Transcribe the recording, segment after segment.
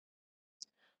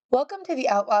Welcome to the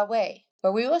Outlaw Way,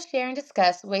 where we will share and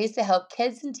discuss ways to help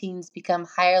kids and teens become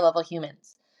higher-level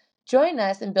humans. Join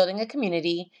us in building a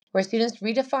community where students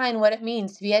redefine what it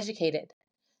means to be educated.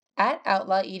 At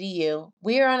Outlaw EDU,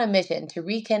 we are on a mission to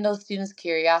rekindle students'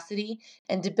 curiosity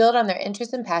and to build on their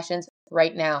interests and passions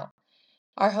right now.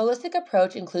 Our holistic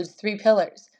approach includes 3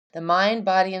 pillars: the mind,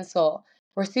 body, and soul,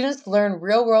 where students learn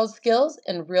real-world skills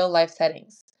in real-life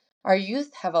settings. Our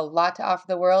youth have a lot to offer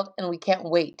the world, and we can't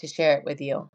wait to share it with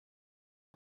you.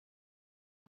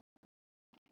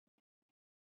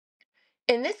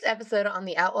 In this episode on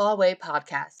the Outlaw Way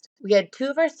podcast, we had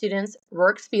 2 of our students,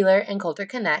 Roark, Spealler, and Colter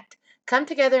Knecht, come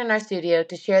together in our studio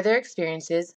to share their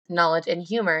experiences, knowledge, and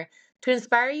humor to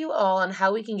inspire you all on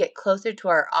how we can get closer to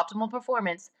our optimal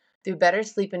performance through better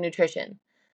sleep and nutrition.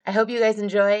 I hope you guys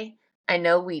enjoy. I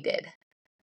know we did.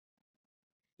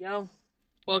 Yo,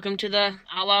 welcome to the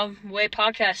Outlaw Way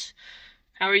podcast.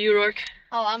 How are you, Roark?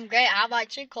 Oh, I'm great. How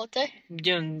about you, Colter? I'm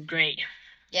doing great.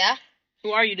 Yeah?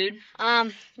 Who are you, dude?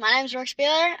 My name's Roark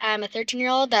Spealler. I'm a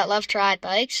 13-year-old that loves to ride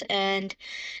bikes and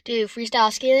do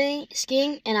freestyle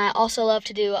skiing, and I also love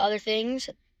to do other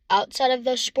things outside of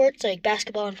those sports, like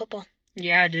basketball and football.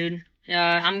 Yeah, dude.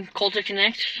 I'm Colter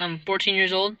Knecht. I'm 14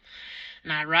 years old,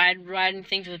 and I riding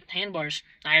things with handlebars.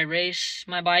 I race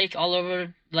my bike all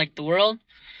over, the world,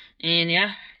 and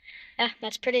yeah. Yeah,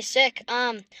 that's pretty sick.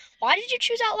 Why did you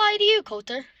choose Outlaw EDU,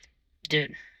 Colter?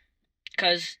 Dude,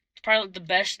 because it's probably the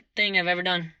best thing I've ever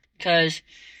done, because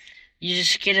you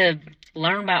just get to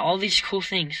learn about all these cool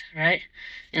things, right?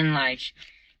 And like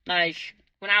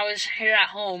when I was here at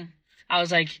home, I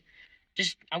was I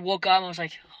woke up and I was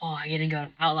like, oh, I get to go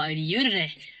to Outlaw EDU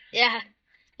today. Yeah.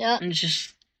 Yeah. And it's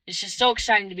just so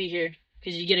exciting to be here,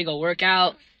 because you get to go work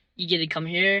out, you get to come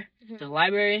here to the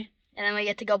library, and then we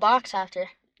get to go box after.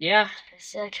 Yeah. Pretty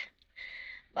sick.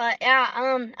 But yeah,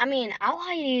 Outlaw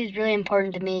EDU is really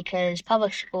important to me because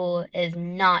public school is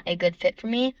not a good fit for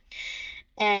me,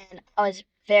 and I was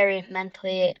very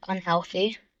mentally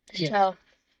unhealthy. Yeah. So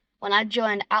when I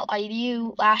joined Outlaw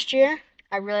EDU last year,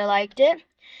 I really liked it.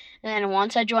 And then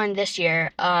once I joined this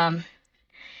year,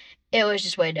 it was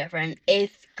just way different.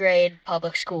 8th grade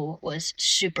public school was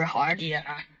super hard.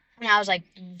 Yeah. And I was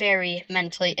very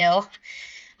mentally ill.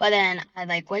 But then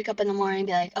I'd wake up in the morning and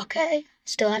be like, okay,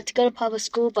 still have to go to public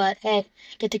school, but hey,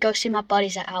 get to go see my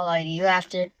buddies at Outlaw EDU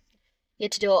after.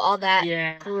 Get to do all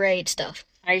that great stuff.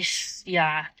 I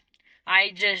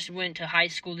just went to high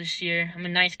school this year. I'm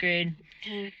in 9th grade,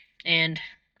 and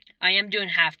I am doing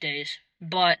half days,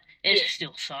 but it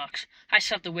still sucks. I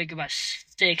still have to wake up at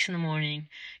 6 in the morning,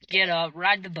 get up,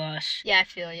 ride the bus. Yeah, I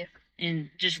feel you.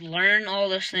 And just learn all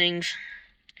those things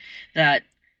that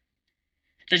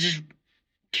just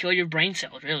kill your brain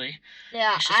cells, really.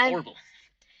 Yeah, it's just horrible.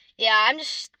 Yeah, I'm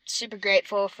just super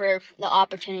grateful for the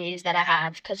opportunities that I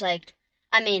have, because,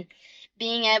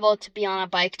 being able to be on a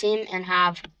bike team and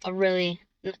have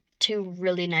 2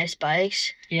 really nice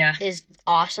bikes is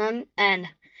awesome, and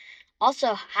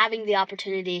also having the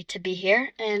opportunity to be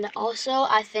here, and also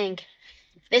I think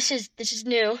this is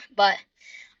new, but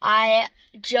I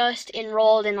just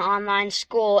enrolled in online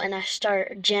school, and I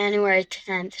start January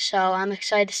 10th, so I'm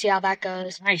excited to see how that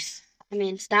goes. Nice.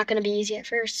 It's not going to be easy at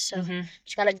first, so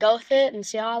just got to go with it and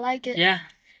see how I like it. Yeah.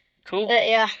 Cool.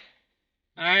 Yeah.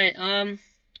 All right,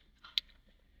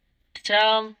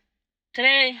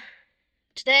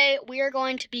 Today we are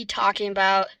going to be talking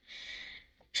about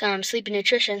some sleep and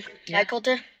nutrition. Yeah. Right,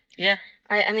 Colter? Yeah.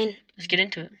 All right, let's get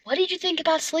into it. What did you think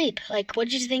about sleep? What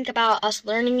did you think about us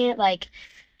learning it?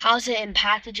 How's it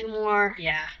impacted you more?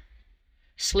 Yeah.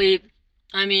 Sleep.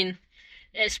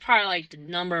 It's probably the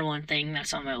number one thing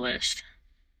that's on my list.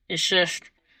 It's just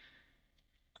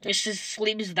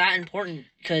sleep is that important,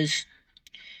 because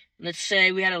let's say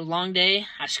we had a long day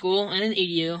at school and in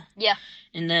EDU. Yeah.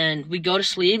 And then we go to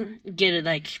sleep, get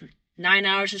it 9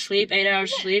 hours of sleep, 8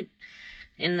 hours of sleep,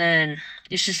 and then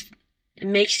it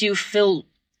makes you feel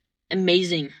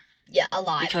amazing. Yeah,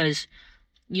 alive. Because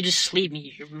you just sleep and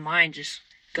your mind just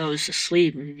goes to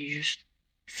sleep and you just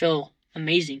feel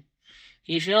amazing.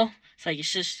 You feel?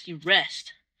 You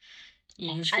rest.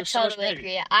 You just feel so much better.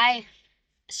 Agree.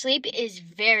 Sleep is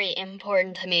very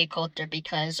important to me, Colter,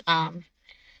 because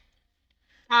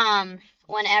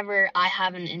whenever I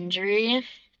have an injury,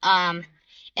 it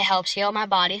helps heal my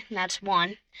body. That's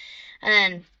 1. And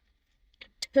then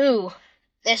 2,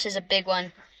 this is a big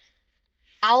one.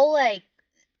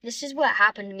 This is what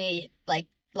happened to me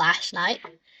last night,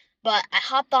 but I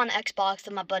hopped on Xbox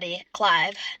with my buddy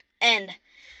Clive, and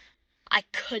I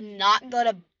could not go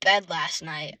to bed last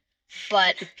night,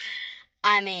 but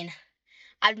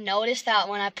I've noticed that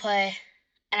when I play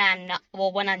and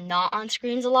when I'm not on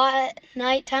screens a lot at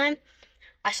nighttime,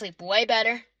 I sleep way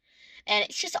better. And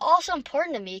it's just also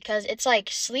important to me because it's like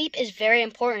sleep is very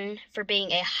important for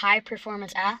being a high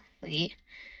performance athlete,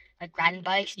 like riding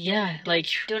bikes. Yeah,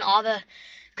 doing all the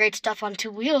great stuff on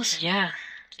 2 wheels. Yeah,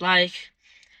 like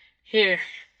here,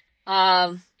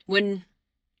 when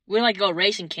we go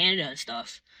race in Canada and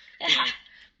stuff. Yeah.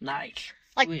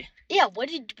 What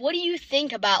do you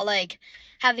think about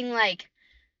having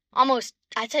almost,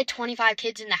 I'd say, 25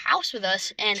 kids in the house with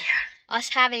us, and us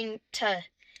having to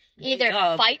either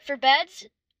fight for beds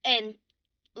and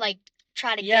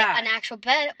try to get an actual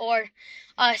bed, or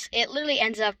it literally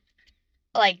ends up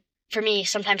for me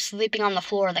sometimes sleeping on the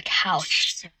floor or the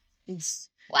couch.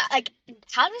 Well,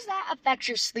 how does that affect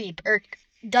your sleep, or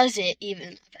does it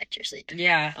even affect your sleep?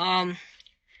 Yeah.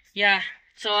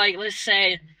 So let's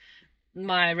say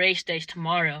my race day's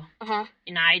tomorrow. And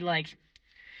I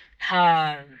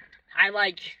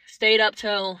stayed up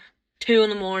till 2 in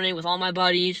the morning with all my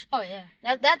buddies. Oh yeah,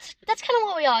 that's kind of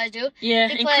what we always do. Yeah,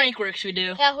 in Crankworks we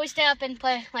do. Yeah, we stay up and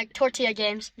play tortilla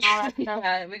games and all that stuff.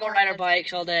 Yeah, we go ride our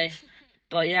bikes all day.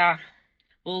 But yeah,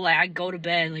 well, I go to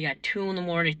bed at 2 in the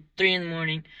morning, 3 in the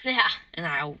morning. Yeah. And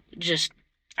I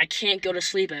can't go to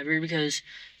sleep ever because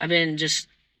I've been just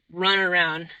running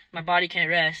around. My body can't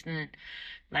rest, and then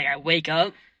I wake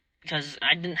up because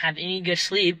I didn't have any good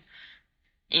sleep,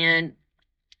 and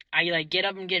I get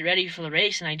up and get ready for the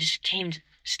race, and I just can't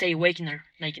stay awake in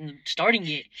the starting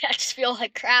gate. I just feel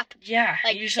like crap. Yeah.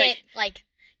 You just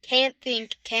can't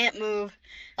think, can't move,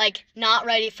 not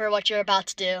ready for what you're about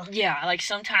to do. Yeah,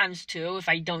 sometimes too, if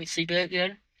I don't sleep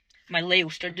good, my leg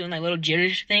will start doing that little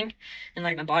jitters thing in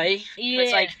my body.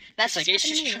 Yeah. It's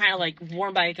just trying to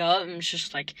warm back up, and it's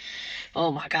just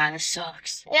oh my god, this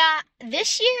sucks. Yeah,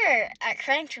 this year at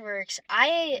Crankworks,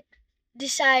 I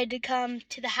decided to come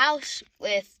to the house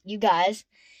with you guys.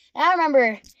 And I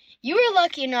remember you were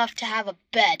lucky enough to have a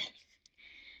bed.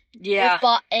 Yeah.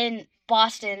 In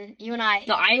Boston, you and I.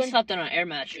 No, I slept on an air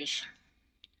mattress.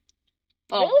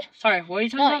 Oh, really? Sorry, what are you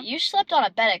talking about? No, you slept on a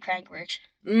bed at Crankworks.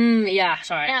 Yeah,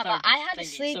 sorry. Yeah, but I had to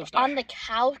sleep on the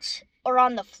couch or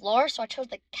on the floor, so I chose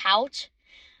the couch.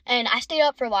 And I stayed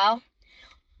up for a while,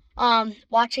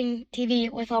 watching TV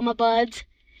with all my buds.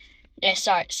 Yeah,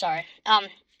 sorry.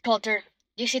 Colter,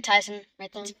 do you see Tyson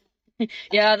right there?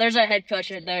 Yeah, there's our head coach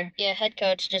right there. Yeah, head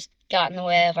coach just got in the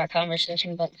way of our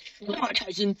conversation, but... Come on,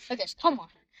 Tyson. Okay, come on.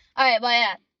 Alright, but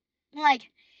yeah,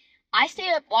 I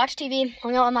stayed up, watched TV,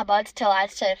 hung out with my buds till I'd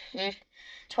say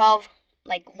 12,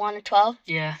 1 or 12.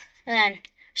 Yeah. And then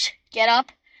get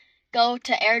up, go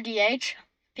to Air DH,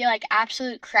 feel like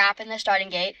absolute crap in the starting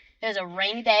gate. It was a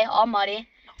rainy day, all muddy.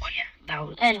 Oh yeah, that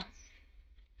was... And,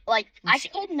 I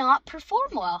could not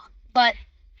perform well. But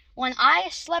when I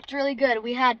slept really good,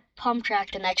 we had pump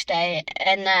track the next day.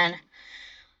 And then,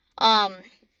 I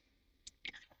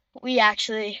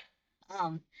actually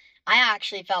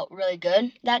felt really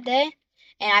good that day.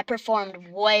 And I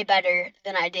performed way better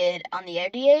than I did on the Air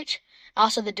DH.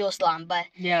 Also the dual slalom, but...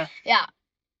 Yeah. Yeah.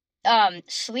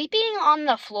 Sleeping on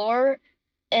the floor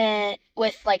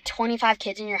with 25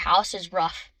 kids in your house is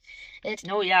rough.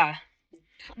 Oh, yeah.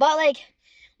 But,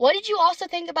 what did you also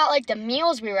think about, the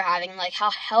meals we were having,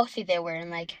 how healthy they were,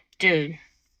 and, Dude.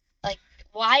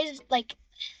 Why is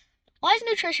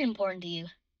nutrition important to you?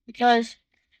 Because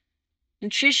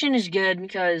nutrition is good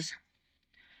because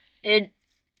it's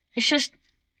just,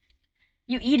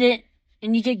 you eat it,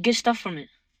 and you get good stuff from it.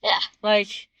 Yeah.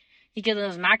 You get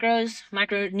those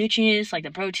macronutrients,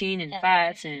 the protein and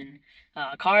fats and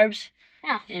carbs.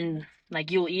 Yeah. And,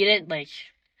 you'll eat it,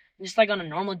 just, on a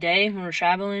normal day when we're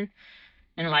traveling.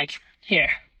 And,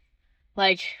 here.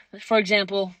 For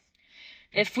example,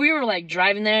 if we were,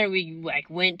 driving there, we,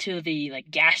 went to the,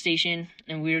 gas station,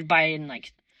 and we were buying,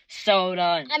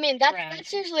 soda and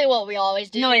that's usually what we always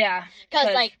do. No, yeah.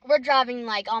 Because, we're driving,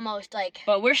 almost,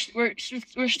 But we're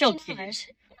still kids.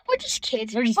 We're just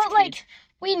kids. We're just but, kids.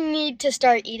 We need to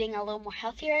start eating a little more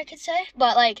healthier, I could say.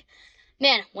 But,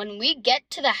 man, when we get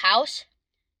to the house,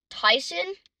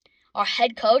 Tyson, our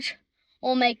head coach,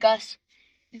 will make us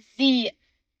the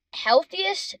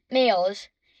healthiest meals,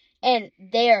 and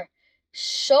they're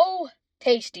so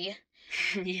tasty.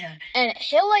 Yeah. And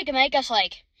he'll make us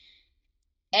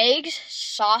eggs,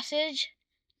 sausage,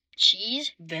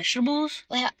 cheese, vegetables,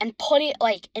 and put it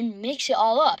and mix it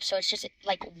all up, so it's just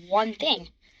one thing.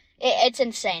 It's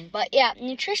insane. But yeah,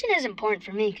 nutrition is important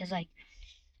for me because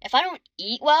if I don't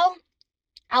eat well,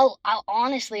 I'll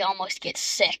honestly almost get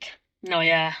sick. No,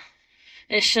 yeah.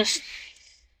 It's just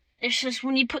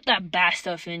when you put that bad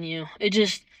stuff in you, it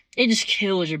just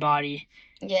kills your body.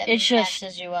 Yeah, it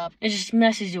messes you up. It just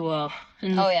messes you up.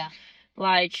 And oh yeah.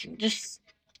 Like, this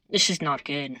is not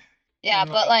good. Yeah,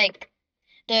 And, but like,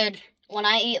 dude, when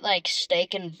I eat like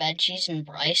steak and veggies and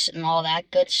rice and all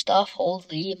that good stuff,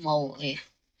 holy moly.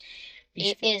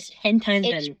 It is 10 times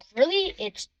it's better.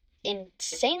 it's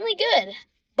insanely good.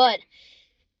 But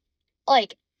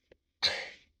like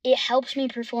it helps me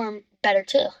perform better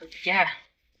too. Yeah.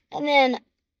 And then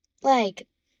like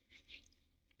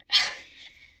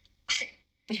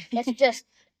it's just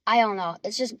I don't know.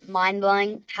 It's just mind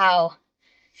blowing how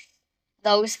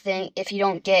those things if you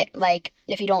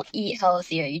don't eat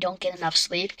healthy or you don't get enough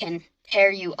sleep can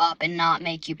tear you up and not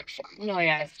make you perform. No,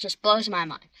 yeah. It just blows my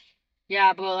mind.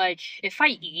 Yeah, but like if I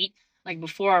eat like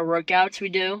before our workouts we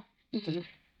do, Mhm.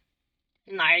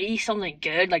 and I eat something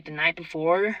good like the night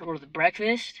before or the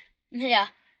breakfast, Yeah.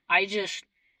 I just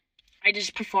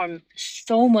perform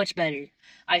so much better.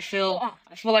 I feel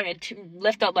like I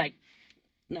lift up like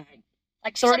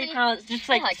Like 30 pounds, just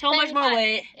like so much more 35.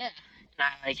 weight. Yeah.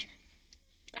 And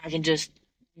I can just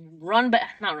not run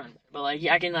better, but like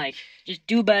I can like just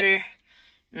do better,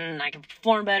 and I can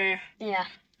perform better, Yeah.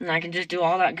 and I can just do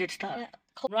all that good stuff. Yeah.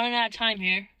 Running out of time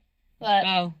here. But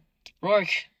Oh, Roark,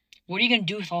 what are you gonna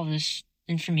do with all this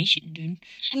information, dude?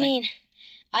 I mean,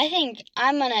 I think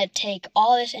I'm gonna take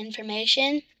all this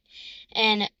information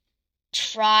and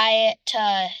try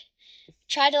to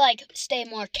like stay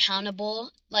more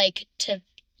accountable, like to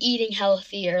eating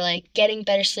healthy or like getting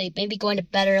better sleep, maybe going to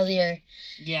bed earlier.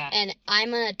 Yeah. And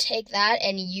I'm gonna take that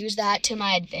and use that to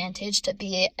my advantage to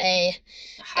be a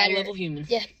High level human.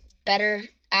 Yeah, better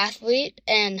athlete.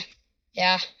 And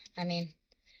yeah, I mean,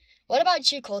 what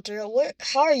about you, Colter?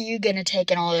 How are you gonna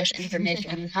take in all this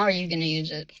information? How are you gonna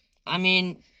use it? I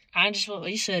mean, I just what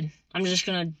you said. I'm just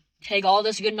gonna take all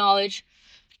this good knowledge,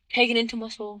 take it into my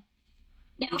soul,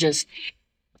 and just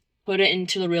put it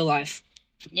into the real life.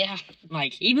 Yeah.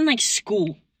 Like even like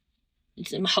school,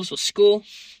 it helps with school,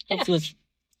 helps with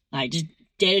like just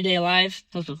day-to-day life,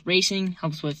 helps with racing,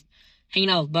 helps with hanging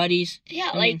out with buddies.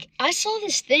 Yeah, I like mean, I saw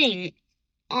this thing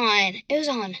it was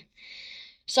on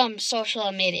some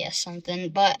social media something,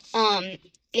 but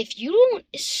if you don't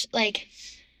like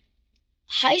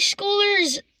high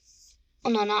schoolers, oh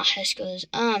no, not high schoolers,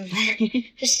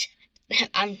 just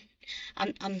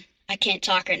I can't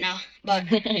talk right now, but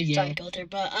yeah. sorry, Colter,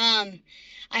 but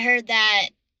I heard that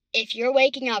if you're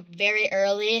waking up very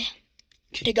early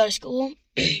to go to school,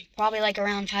 probably like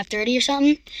around 5:30 or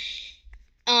something,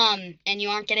 and you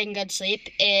aren't getting good sleep,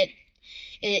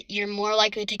 you're more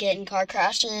likely to get in car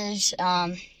crashes.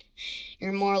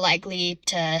 You're more likely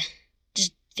to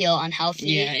just feel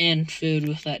unhealthy. Yeah, and food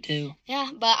with that too.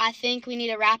 Yeah, but I think we need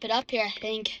to wrap it up here. I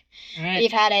think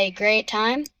We've had a great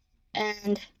time,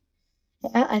 and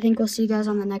yeah, I think we'll see you guys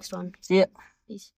on the next one. See ya. Peace.